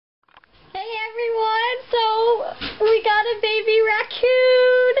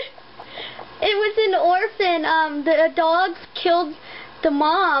the dog killed the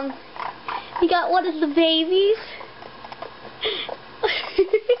mom. He got one of the babies.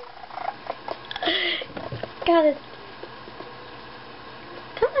 Got it.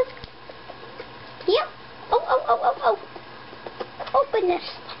 Come on. Yep. Oh. Oh, goodness.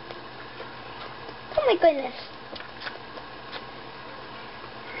 Oh, my goodness.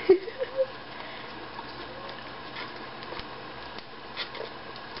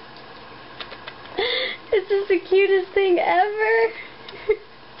 This is the cutest thing ever.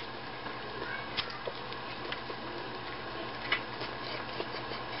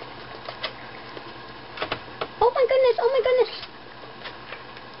 Oh my goodness, oh my goodness.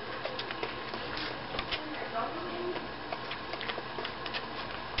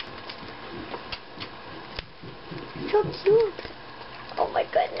 So cute. Oh my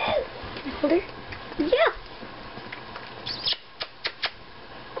goodness. Can I hold her? Yeah.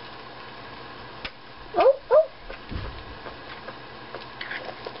 Oh.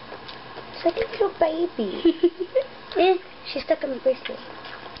 It's like a little baby. She's stuck in my bracelet.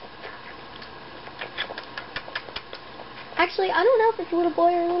 Actually, I don't know if it's a little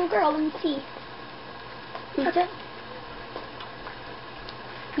boy or a little girl. Let me see. Okay.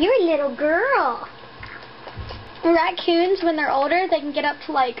 You're a little girl. Raccoons, when they're older, they can get up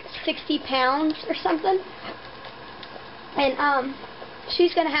to like 60 pounds or something. And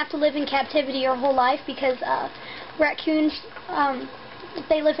she's going to have to live in captivity her whole life because raccoons,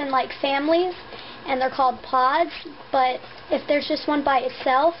 they live in like families and they're called pods. But if there's just one by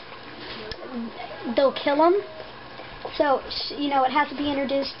itself, they'll kill them. So, you know, it has to be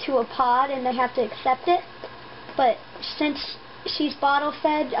introduced to a pod and they have to accept it. But since she's bottle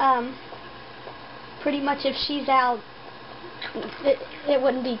fed, pretty much if she's out, it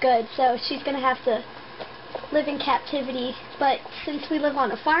wouldn't be good. So she's going to have to live in captivity. But since we live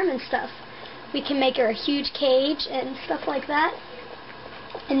on a farm and stuff, we can make her a huge cage and stuff like that.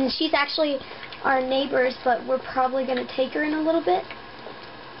 And she's actually our neighbors, but we're probably going to take her in a little bit.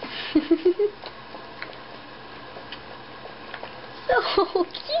 So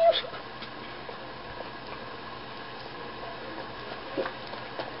cute.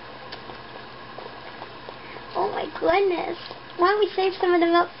 Oh my goodness. Why don't we save some of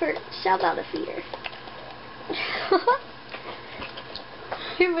them up for Shellbell to feed her?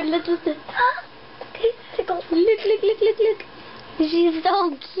 Here, but let's just tickle. Look. She's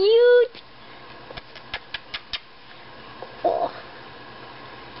so cute. Oh.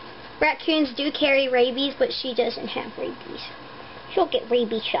 Raccoons do carry rabies, but she doesn't have rabies. She'll get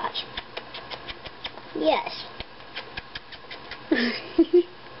rabies shots. Yes.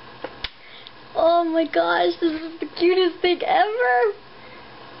 Oh my gosh, this is the cutest thing ever.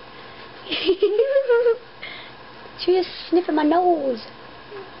 She was sniffing my nose.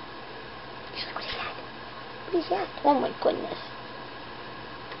 She's like, what is that? What is that? Oh my goodness.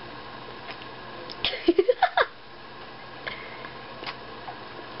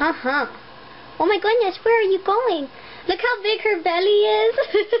 Oh my goodness, where are you going? Look how big her belly is.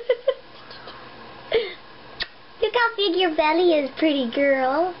 Look how big your belly is, pretty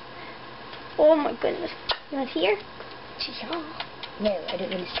girl. Oh my goodness. You want to see her? No, I don't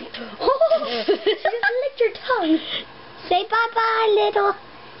want to see her. Oh, she just licked her tongue. Say bye-bye, little.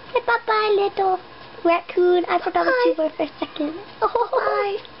 Say bye-bye, little raccoon. I forgot what you were for a second. Oh,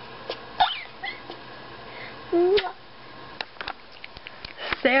 bye.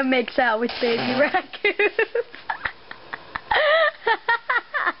 Sam makes out with baby raccoons.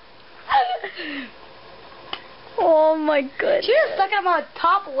 Oh my goodness. She was stuck on my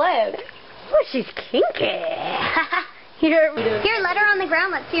top leg. Oh, she's kinky. Here, let her on the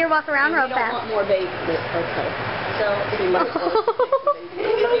ground. Let's see her walk around real fast. I don't want more babies. Okay. So,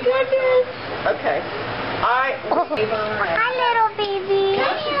 Oh my goodness. Okay. Hi, little baby.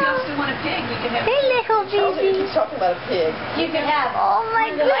 She still want a pig. We can have. Hey, little baby. She's talking about a pig. You can have. Oh my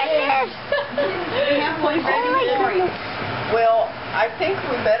goodness. You can have one ready for you. Well, I think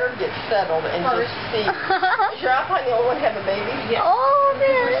we better get settled and just see. Is your Alpine the only one have a baby? Yeah. Oh,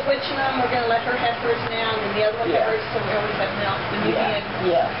 man. We're switching them. We're going to let her have hers now, and then the other one have hers, so we always have milk when you can.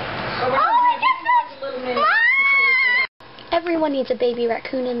 Yeah. But we're going to have a little minute. Everyone needs a baby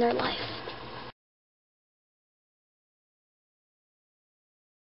raccoon in their life.